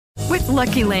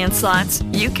Lucky Land Slots,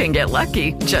 you can get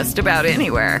lucky just about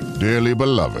anywhere. Dearly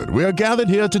beloved, we are gathered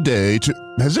here today to...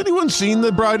 Has anyone seen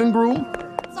the bride and groom?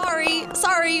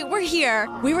 Sorry, we're here.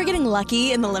 We were getting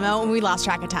lucky in the limo and we lost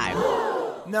track of time.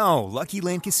 No, Lucky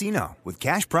Land Casino, with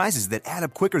cash prizes that add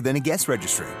up quicker than a guest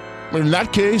registry. In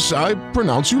that case, I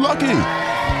pronounce you lucky.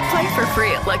 Play for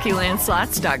free at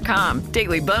LuckyLandSlots.com.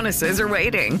 Daily bonuses are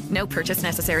waiting. No purchase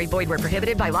necessary. Void where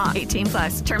prohibited by law.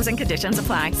 18+. Terms and conditions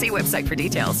apply. See website for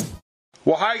details.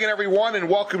 Well, hi again, everyone, and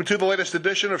welcome to the latest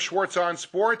edition of Schwartz on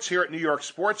Sports here at New York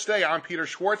Sports Day. I'm Peter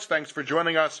Schwartz. Thanks for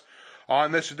joining us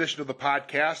on this edition of the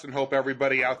podcast, and hope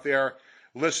everybody out there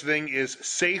listening is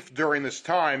safe during this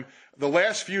time. The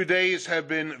last few days have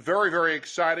been very, very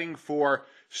exciting for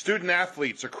student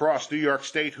athletes across New York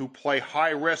State who play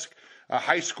high-risk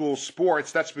high school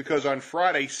sports. That's because on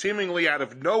Friday, seemingly out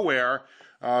of nowhere,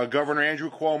 Governor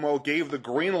Andrew Cuomo gave the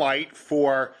green light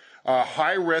for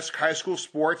high-risk high school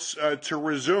sports to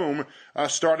resume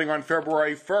starting on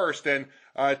February 1st.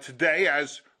 And today,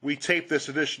 as we tape this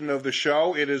edition of the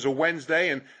show, it is a Wednesday,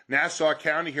 and Nassau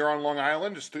County here on Long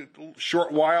Island, just a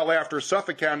short while after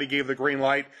Suffolk County gave the green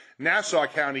light, Nassau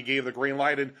County gave the green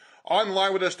light. And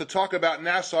online with us to talk about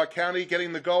Nassau County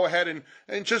getting the go-ahead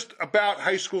and just about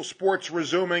high school sports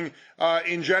resuming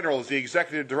in general is the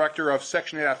executive director of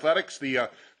Section 8 Athletics, the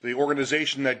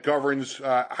organization that governs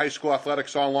high school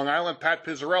athletics on Long Island. Pat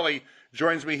Pizzarelli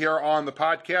joins me here on the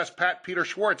podcast. Pat, Peter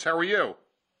Schwartz, how are you?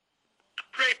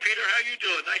 Great, Peter. How you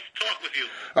doing? Nice to talk with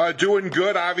you. Doing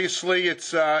good. Obviously,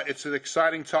 it's an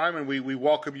exciting time, and we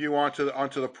welcome you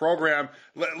onto the program.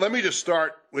 Let me just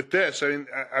start with this.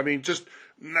 I mean, just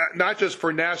not just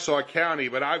for Nassau County,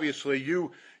 but obviously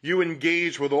you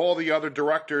engage with all the other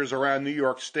directors around New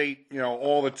York State,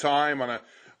 all the time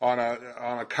on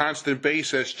a constant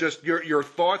basis. Just your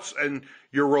thoughts and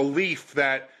your relief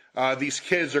that these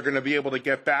kids are going to be able to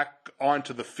get back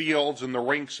onto the fields and the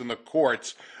rinks and the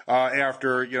courts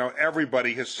after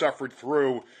everybody has suffered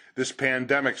through this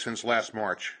pandemic since last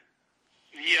March.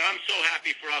 Yeah, I'm so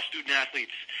happy for our student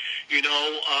athletes.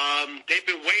 They've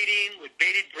been waiting with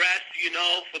bated breath,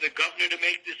 for the governor to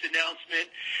make this announcement.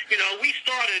 We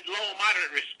started low and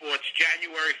moderate risk sports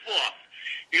January 4th.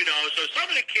 So some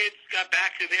of the kids got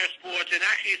back to their sports, and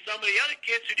actually some of the other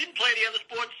kids who didn't play the other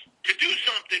sports to do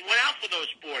something went out for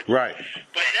those sports. Right.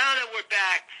 But now that we're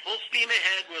back, full steam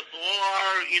ahead with all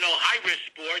our, high-risk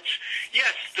sports,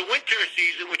 yes, the winter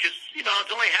season, which is, it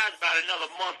only has about another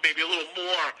month, maybe a little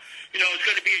more, it's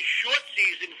going to be a short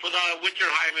season for the winter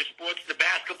high-risk sports, the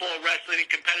basketball, wrestling, and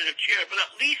competitive cheer, but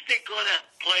at least they're going to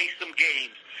play some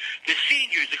games. The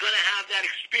seniors are going to have that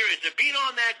experience of being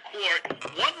on that court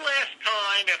one last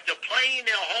time after playing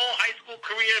their whole high school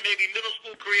career, maybe middle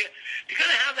school career. They're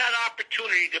going to have that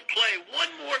opportunity to play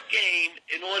one more game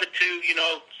in order to,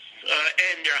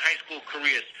 end their high school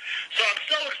careers. So I'm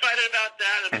so excited about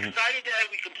that. I'm excited that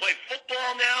we can play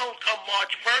football now come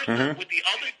March 1st with the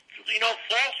other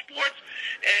fall sports,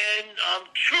 and I'm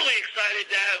truly excited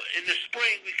that in the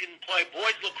spring we can play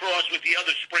boys lacrosse with the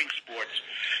other spring sports.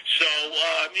 So,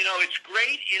 it's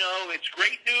great. It's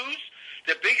great news.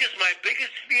 My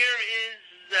biggest fear is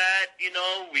that,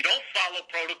 we don't follow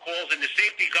protocols and the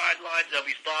safety guidelines, that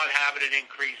we start having an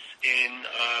increase in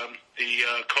the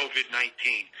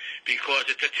COVID-19, because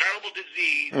it's a terrible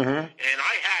disease, and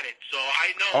I had it, so I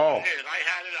know what it is. I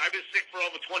had it. I've been sick for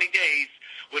over 20 days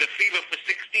with a fever for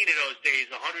 16 of those days,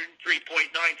 103.9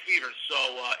 fever. So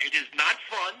it is not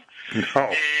fun,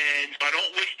 and I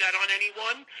don't wish that on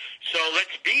anyone. So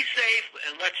let's be safe,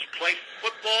 and let's play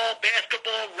football,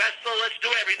 basketball, wrestle. Let's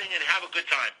do everything and have a good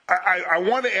time. I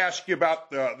want to ask you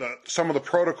about some of the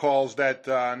protocols that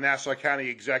Nassau County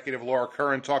Executive Laura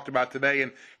Curran talked about today,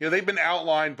 and they've been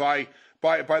outlined by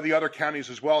the other counties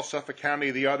as well. Suffolk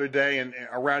County the other day, and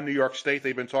around New York State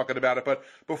they've been talking about it. But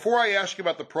before I ask you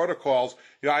about the protocols,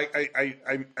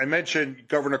 I mentioned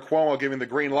Governor Cuomo giving the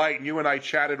green light, and you and I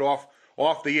chatted off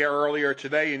the air earlier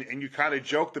today, and you kind of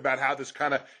joked about how this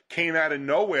kind of came out of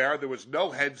nowhere. There was no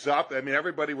heads up. I mean,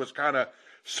 everybody was kind of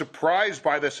surprised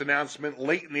by this announcement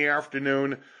late in the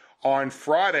afternoon on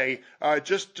Friday.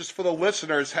 Just for the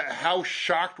listeners, how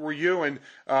shocked were you? And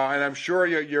I'm sure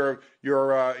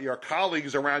your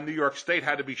colleagues around New York State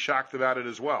had to be shocked about it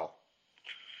as well.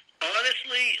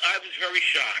 Honestly, I was very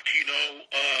shocked.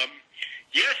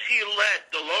 Yes, he let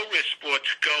the low-risk sports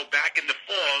go back in the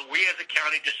fall. We as a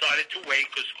county decided to wait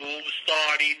because school was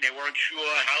starting. They weren't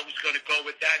sure how it was going to go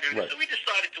with that. Right. So we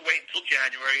decided to wait until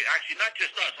January. Actually, not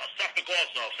just us, Suffolk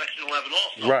also, Section 11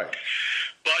 also. Right.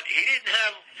 But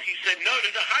he said no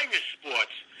to the high-risk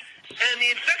sports. and the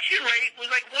infection rate was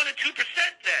like 1 or 2%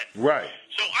 then. Right.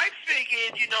 So I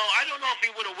figured, I don't know if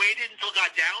he would have waited until it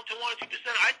got down to 1 or 2%.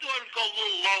 I thought it would go a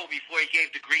little low before he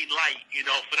gave the green light,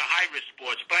 for the high-risk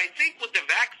sports. But I think with the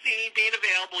vaccine being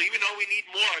available, even though we need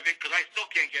more of it, because I still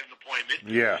can't get an appointment.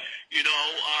 Yeah.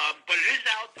 But it is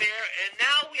out there, and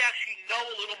now we actually know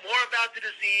a little more about the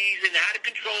disease and how to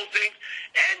control things.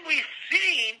 And we've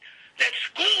seen that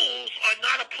schools are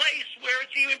not a place where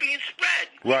it's even being spread.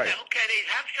 Right. Okay, they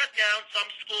have shut down some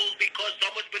schools because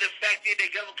someone's been affected. They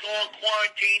got to go on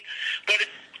quarantine. But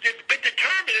it's been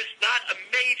determined it's not a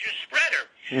major spreader.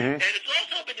 Mm-hmm. And it's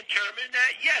also been determined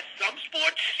that, yes, some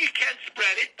sports you can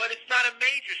spread it, but it's not a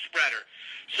major spreader.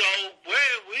 So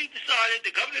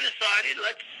the governor decided,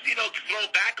 let's, throw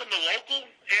back on the local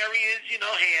areas,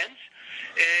 hands.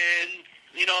 And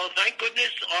thank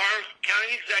goodness our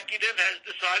county executive has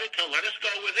decided to let us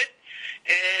go with it.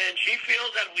 And she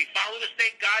feels that if we follow the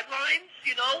state guidelines,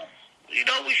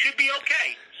 we should be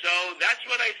okay. So that's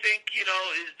what I think, is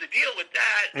the deal with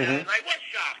that. Mm-hmm. And I was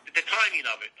shocked at the timing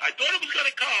of it. I thought it was going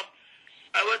to come.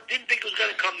 I didn't think it was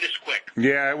going to come this quick.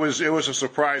 Yeah, it was a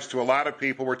surprise to a lot of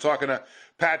people. We're talking to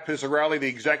Pat Pizzarelli, the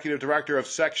executive director of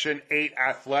Section 8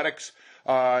 Athletics.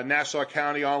 Nassau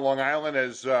County on Long Island,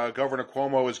 as Governor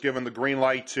Cuomo has given the green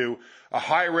light to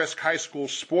high-risk high school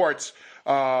sports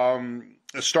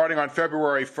starting on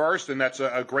February 1st, and that's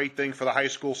a great thing for the high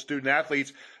school student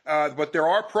athletes. But there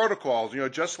are protocols,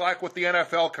 just like with the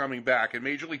NFL coming back and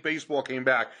Major League Baseball came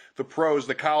back, the pros,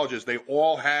 the colleges, they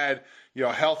all had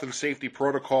health and safety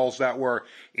protocols that were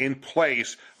in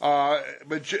place.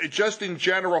 But just in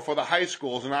general for the high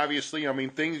schools, and obviously,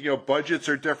 things, budgets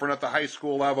are different at the high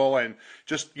school level, and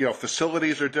just,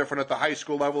 facilities are different at the high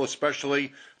school level,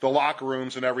 especially the locker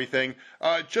rooms and everything.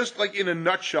 Just like in a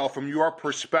nutshell, from your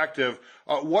perspective,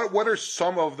 what are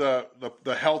some of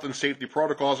the health and safety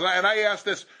protocols? And I ask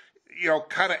this,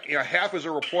 half as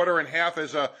a reporter and half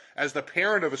as the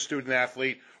parent of a student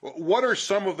athlete. What are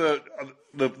some of the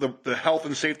health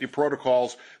and safety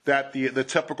protocols that the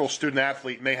typical student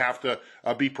athlete may have to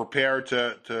be prepared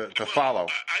to follow?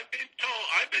 I've been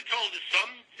told that some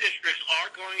districts are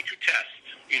going to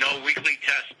test, weekly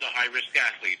test the high-risk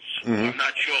athletes. Mm-hmm. I'm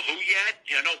not sure who yet.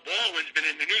 I know Baldwin's been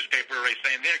in the newspaper already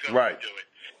saying they're going to do it.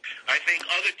 I think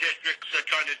other districts are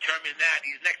trying to determine that.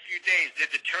 These next few days, they're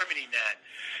determining that.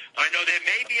 I know there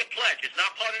may be a pledge. It's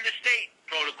not part of the state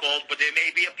protocols, but there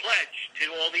may be a pledge to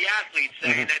all the athletes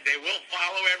saying that they will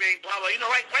follow everything, blah, blah.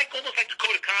 Almost like the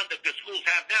code of conduct the schools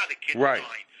have now, the kids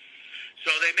sign. So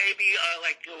they may be,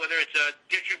 whether it's a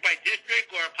district by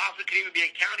district or possibly could even be a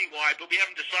county-wide, but we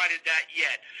haven't decided that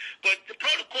yet. But the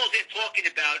protocols they're talking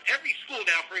about, every school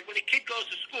now, when a kid goes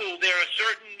to school, there are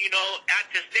certain,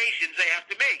 attestations they have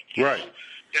to make. Right.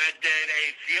 That they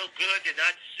feel good, they're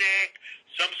not sick.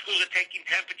 Some schools are taking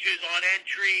temperatures on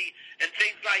entry and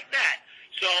things like that.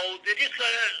 So they're just going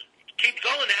to keep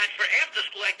going at for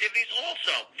after-school activities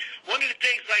also. One of the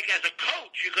things, like as a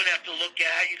coach, you're going to have to look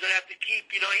at, you're going to have to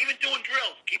keep, even doing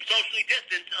drills, keep socially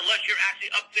distanced unless you're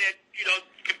actually up there,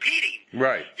 competing.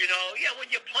 Right.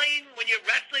 When you're playing, when you're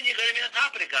wrestling, you're going to be on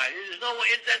top of the guy. There's no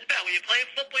ifs, ands, buts. When you're playing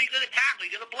football, you're going to tackle,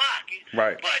 you're going to block.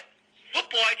 Right. But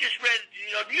football, I just read,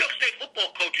 New York State football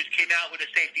coaches came out with a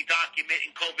safety document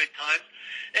in COVID times,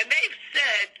 and they've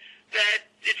said that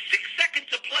it's 6 seconds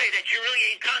of play that you're really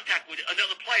in contact with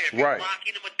another player if you're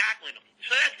blocking them or tackling them.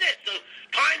 So that's it. So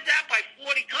times that by 40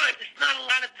 times, it's not a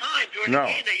lot of time during the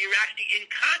game that you're actually in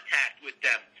contact with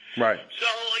them. Right. So,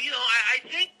 I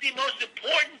think the most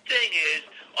important thing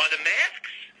are the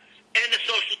masks and the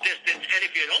social distance. And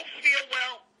if you don't feel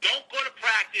well, don't go to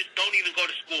practice, don't even go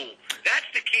to school. That's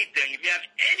the key thing. If you have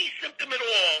any symptom at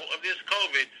all of this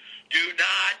COVID, do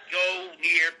not go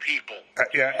near people. And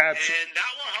that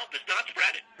will help us not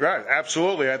spread it. Right,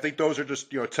 absolutely. I think those are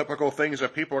just typical things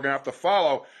that people are going to have to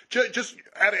follow. Just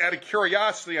out of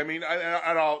curiosity,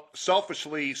 I'll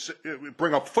selfishly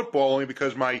bring up football only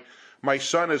because my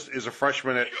son is a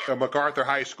freshman at MacArthur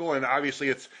High School, and obviously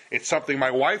it's something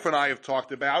my wife and I have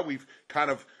talked about. We've kind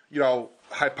of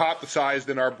hypothesized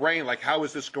in our brain, like, how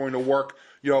is this going to work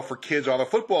for kids on the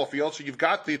football field? So you've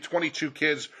got the 22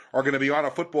 kids are going to be on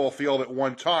a football field at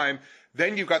one time.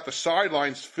 Then you've got the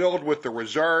sidelines filled with the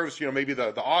reserves. Maybe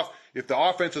if the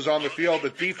offense is on the field, the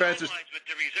defense is. With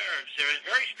the reserves, there is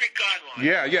very strict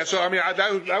guidelines. Yeah. So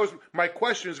that was my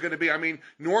question is going to be.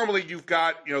 Normally you've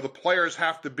got the players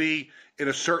have to be in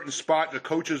a certain spot. The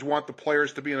coaches want the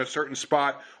players to be in a certain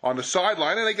spot on the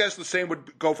sideline, and I guess the same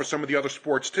would go for some of the other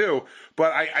sports too.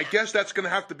 But I guess that's going to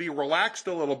have to be relaxed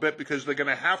a little bit because they're going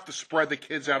to have to spread the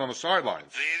kids out on the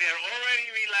sidelines. They're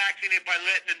already relaxing it by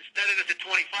letting, instead of the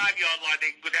 25-yard line,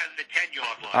 they can go down to the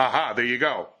 10-yard line. Aha, there you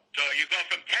go. So you go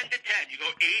from 10 to 10. You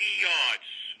go 80 yards.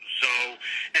 So,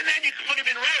 and then you can put them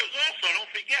in rows also. Don't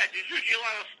forget, there's usually a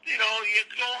lot of, you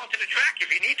can go onto the track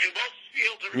if you need to. Most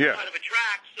fields are inside of a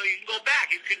track, so you can go back.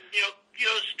 You can,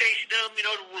 station them,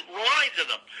 lines of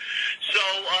them. So,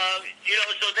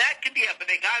 so that can be up. And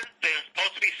they're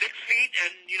supposed to be 6 feet,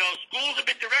 and, schools have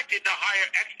been directed to hire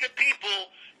extra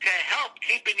people to help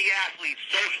keeping the athletes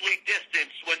socially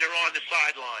distanced when they're on the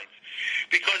sidelines.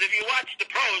 Because if you watch the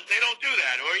pros, they don't do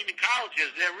that, or even colleges.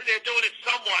 They're doing it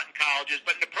somewhat in colleges,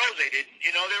 but in the pros they didn't.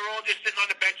 They're all just sitting on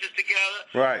the benches together.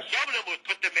 Right. Some of them would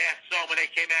put the masks on when they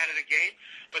came out of the game.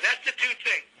 But that's the two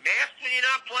things. Masks when you're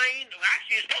not playing.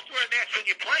 Actually, you're supposed to wear a mask when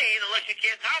you're playing unless you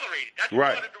can't tolerate it. That's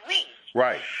one of the rules.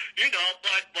 Right.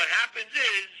 But what happens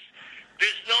is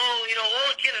there's no, all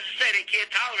the kids say they can't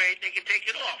tolerate it, they can take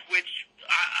it off, which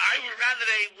I would rather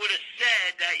they would have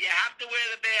said that you have to wear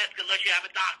the mask unless you have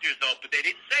a doctor's note, but they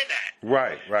didn't say that.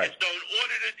 Right. And so in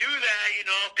order to do that,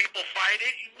 people fight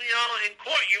it, in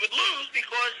court you would lose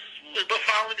because we're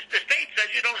following the state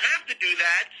says you don't have to do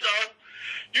that. So,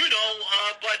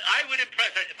 but I would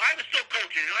impress, if I was still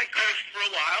coaching, and I coached for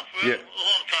a while, for a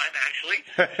long time actually,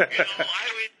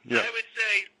 I would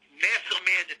say masks are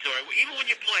mandatory, even when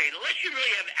you're playing. Unless you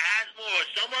really have asthma or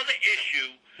some other issue,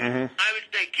 I would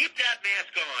say keep that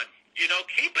mask on.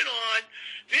 Keep it on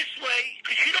this way,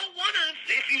 because you don't want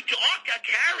to, if you are a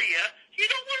carrier, you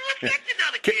don't want to affect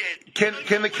another kid.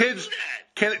 Can the kids,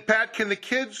 Pat, can the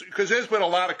kids, because there's been a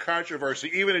lot of controversy,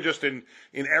 even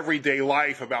in everyday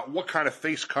life, about what kind of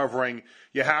face covering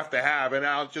you have to have. And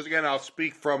I'll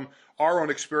speak from our own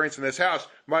experience in this house.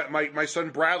 My son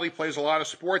Bradley plays a lot of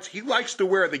sports. He likes to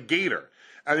wear the gaiter.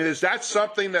 I mean, is that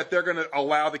something that they're going to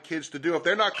allow the kids to do? If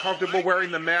they're not comfortable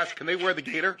wearing the mask, can they wear the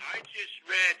gaiter? I just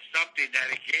read something that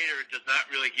a gaiter does not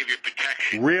really give you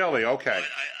protection. Really? Okay.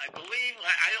 I believe,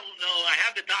 I don't know, I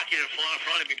have the document in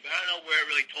front of me, but I don't know where it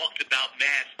really talks about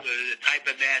masks, the type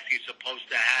of mask you're supposed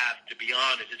to have, to be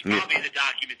honest. It's probably in the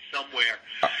document somewhere.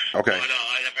 Okay. But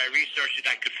if I researched it,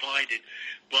 I could find it.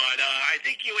 But I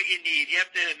think what you need, you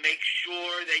have to make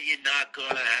sure that you're not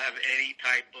going to have any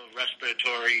type of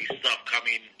respiratory stuff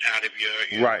coming out of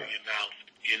your mouth,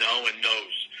 and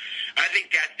nose. I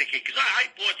think that's the key. Because I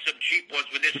bought some cheap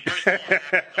ones when this first came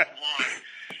on.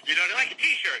 They're like a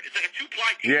T-shirt. It's like a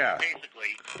 2-ply T-shirt,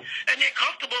 basically. And they're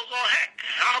comfortable as all heck.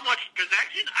 How much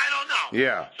protection? I don't know.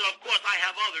 Yeah. So, of course, I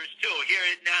have others, too. Here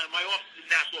in my office in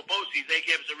Nassau BOCES, they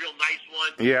give us a real nice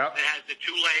one that has the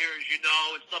 2 layers,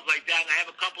 and stuff like that. And I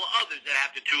have a couple of others that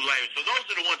have the 2 layers. So those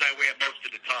are the ones I wear most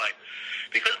of the time.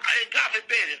 Because, God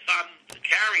forbid, if I'm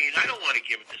carrying, I don't want to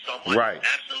give it to someone. Right.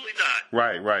 Absolutely not.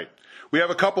 Right. We have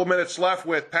a couple minutes left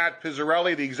with Pat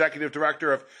Pizzarelli, the Executive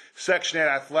Director of Section 8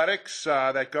 Athletics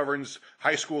that governs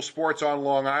high school sports on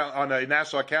Long Island, on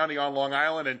Nassau County on Long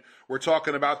Island, and we're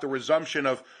talking about the resumption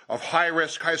of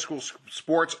high-risk high school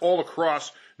sports all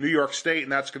across New York State,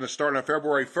 and that's going to start on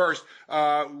February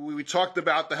 1st. We talked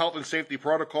about the health and safety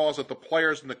protocols that the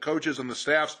players and the coaches and the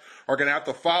staffs are going to have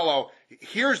to follow.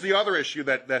 Here's the other issue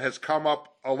that has come up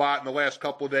a lot in the last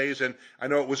couple of days, and I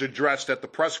know it was addressed at the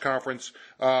press conference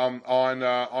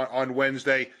on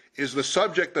Wednesday, is the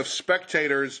subject of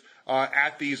spectators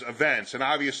at these events. And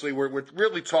obviously we're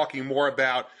really talking more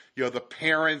about the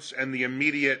parents and the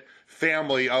immediate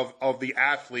family of the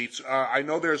athletes. I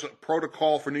know there's a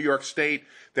protocol for New York State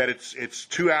that it's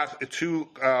two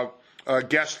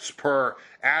guests per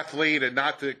athlete and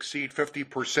not to exceed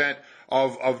 50%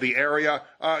 of the area.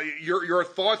 Your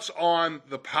thoughts on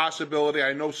the possibility?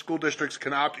 I know school districts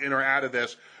can opt in or out of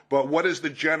this, but what is the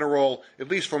general, at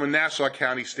least from a Nassau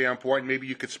County standpoint, maybe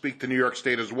you could speak to New York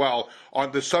State as well,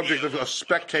 on the subject of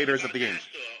spectators at the games?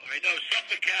 I know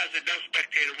Suffolk has a no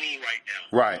spectator rule right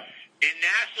now. Right. In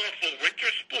Nassau, for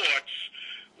winter sports,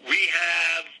 we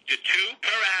have the 2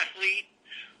 per athlete,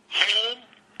 home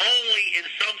only in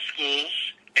some schools,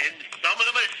 and some of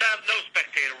them have no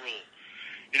spectator rule.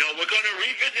 We're going to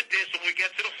revisit this when we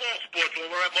get to the fall sports, when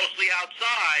we're mostly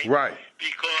outside. Right.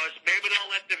 Because maybe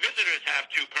they'll let the visitors have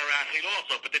 2 per athlete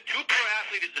also. But the 2 per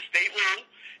athlete is the state rule,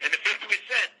 and the 50%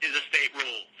 is a state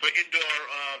rule for indoor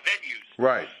venues.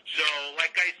 Right. So,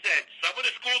 like I said, some of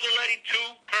the schools are letting 2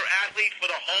 per athlete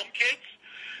for the home kids.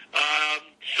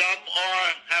 Some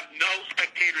have no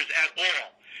spectators at all.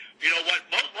 What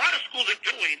a lot of schools are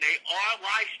doing, they are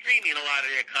live streaming a lot of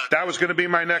their content. That was going to be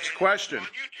my next question.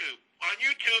 On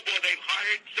YouTube, or they've hired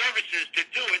hired services to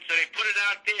do it, so they put it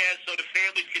out there so the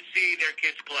families can see their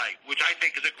kids play, which I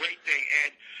think is a great thing.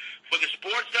 And for the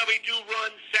sports that we do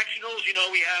run, sectionals,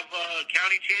 we have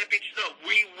county championships. So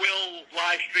we will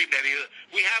live stream that.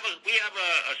 We have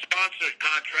a sponsor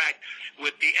contract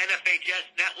with the NFHS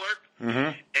network,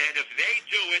 and if they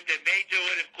do it, then they do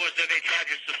it. Of course, then they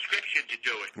charge a subscription to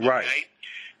do it. Right. Okay?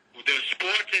 The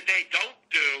sports that they don't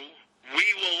do, we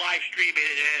will live stream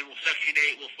it, and Section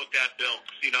 8 will foot that bill.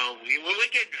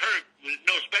 We're getting hurt with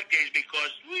no spectators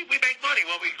because we make money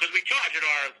because we charge at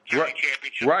our county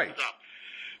championships and stuff.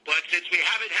 But since we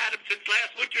haven't had them since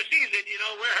last winter season,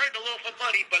 we're hurting a little for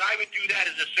money, but I would do that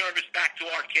as a service back to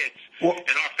our kids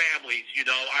and our families.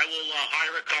 I will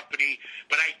hire a company,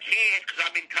 but I can't because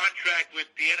I'm in contract with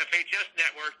the NFHS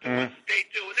network. They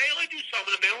do, and they only do some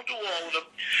of them. They don't do all of them.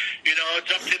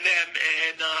 It's up to them,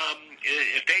 and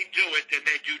if they do it, then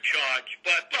they do charge.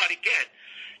 But again,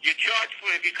 you charge for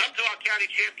if you come to our county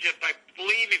championship. I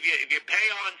believe if you pay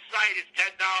on site, it's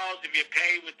 $10. If you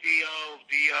pay with the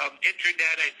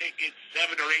internet, I think it's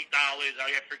 $7 or $8.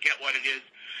 I forget what it is.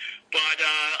 But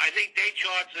I think they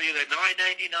charge either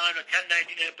 $9.99 or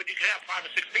 $10.99. But you can have 5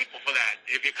 or 6 people for that.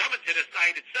 If you're coming to the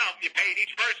site itself, you pay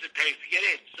each person pays to get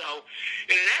in. So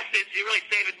in essence, you're really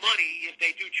saving money if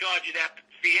they do charge you that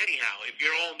fee anyhow. If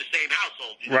you're all in the same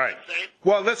household, you know what I'm saying?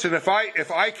 Well, listen, if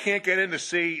I can't get in to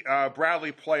see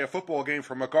Bradley play a football game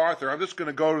for MacArthur, I'm just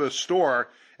going to go to the store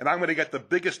and I'm going to get the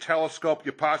biggest telescope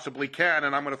you possibly can,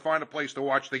 and I'm going to find a place to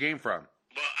watch the game from.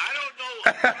 Well, I don't know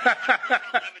what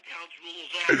Levittown's rules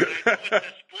are, but I know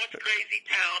it's a sports crazy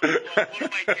town. One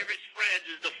of my dearest friends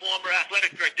is the former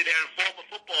athletic director there and former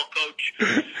football coach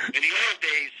in the old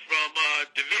days from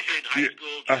Division High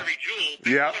School, Jerry Jewell.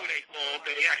 They call him.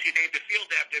 They actually named the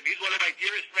field after him. He's one of my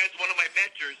dearest friends, one of my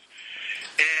mentors.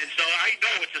 And so I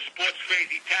know it's a sports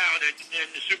crazy town, and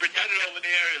the superintendent over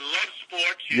there loves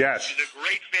sports. She's a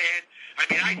great fan. I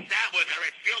mean, I sat with her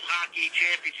at field hockey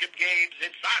championship games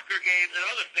and soccer games and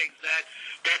other things that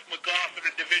both MacArthur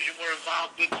and Division were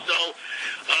involved with. So,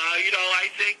 I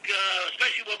think,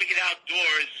 especially when we get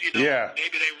outdoors,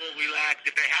 maybe they will relax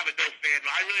if they have a no fan.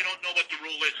 I really don't know what the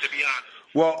rule is, to be honest.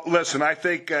 Well, listen, I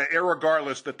think,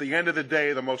 irregardless, at the end of the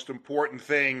day, the most important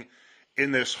thing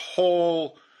in this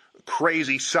whole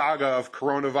crazy saga of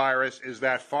coronavirus is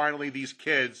that finally these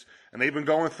kids, and they've been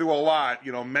going through a lot,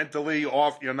 mentally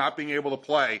off, not being able to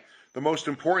play. The most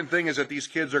important thing is that these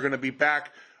kids are going to be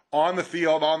back on the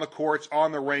field, on the courts,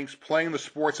 on the rinks, playing the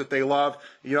sports that they love.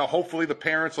 Hopefully the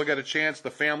parents will get a chance,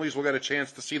 the families will get a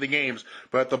chance to see the games.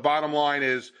 But the bottom line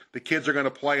is the kids are going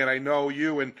to play, and I know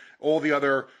you and all the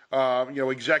other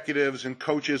executives and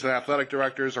coaches and athletic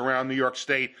directors around New York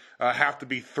State have to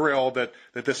be thrilled that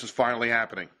this is finally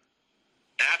happening.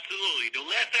 Absolutely. The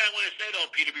last thing I want to say, though,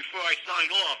 Peter, before I sign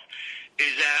off,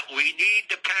 is that we need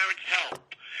the parents' help.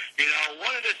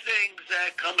 One of the things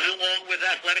that comes along with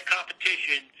athletic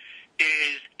competition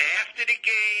is after the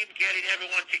game, getting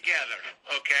everyone together,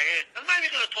 okay? I'm not even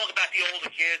going to talk about the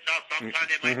older kids, how sometimes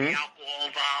there might be alcohol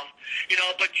involved,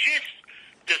 but just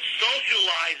the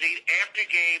socializing after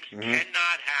games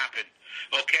cannot happen,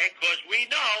 okay? Because we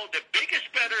know the biggest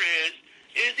better is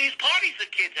these parties the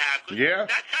kids have.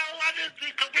 That's how a lot of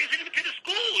these companies even to the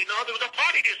school. There was a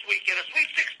party this weekend, a Sweet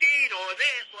 16 or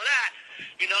this or that.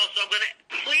 So I'm going to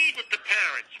plead with the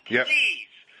parents. Please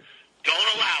don't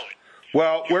allow it.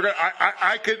 Well,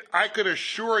 I could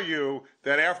assure you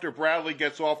that after Bradley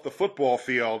gets off the football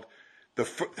field, the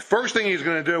first thing he's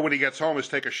going to do when he gets home is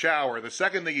take a shower. The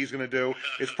second thing he's going to do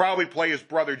is probably play his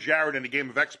brother Jared in a game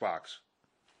of Xbox.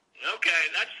 Okay,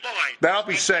 that's fine. That'll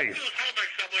be safe.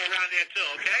 Somewhere around there too,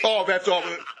 okay? Oh, that's all.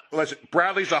 Listen,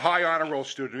 Bradley's a high honor roll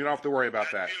student. You don't have to worry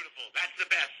about that. Beautiful. That's the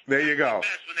best. There you go. That's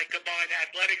the best when they combine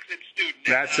athletics and students.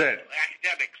 That's it.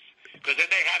 Academics. Because then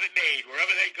they have it made.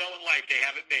 Wherever they go in life, they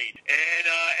have it made. And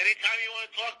anytime you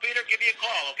want to talk, Peter, give me a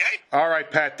call, okay? All right,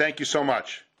 Pat. Thank you so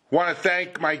much. Want to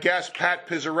thank my guest, Pat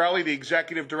Pizzarelli, the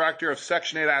Executive Director of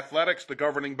Section 8 Athletics, the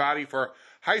governing body for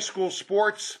high school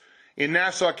sports in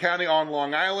Nassau County on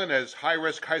Long Island, as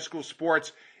high-risk high school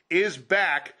sports is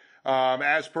back,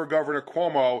 as per Governor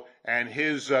Cuomo and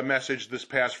his message this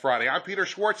past Friday. I'm Peter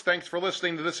Schwartz. Thanks for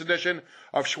listening to this edition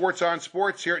of Schwartz on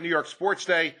Sports here at New York Sports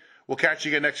Day. We'll catch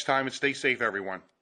you again next time, and stay safe, everyone.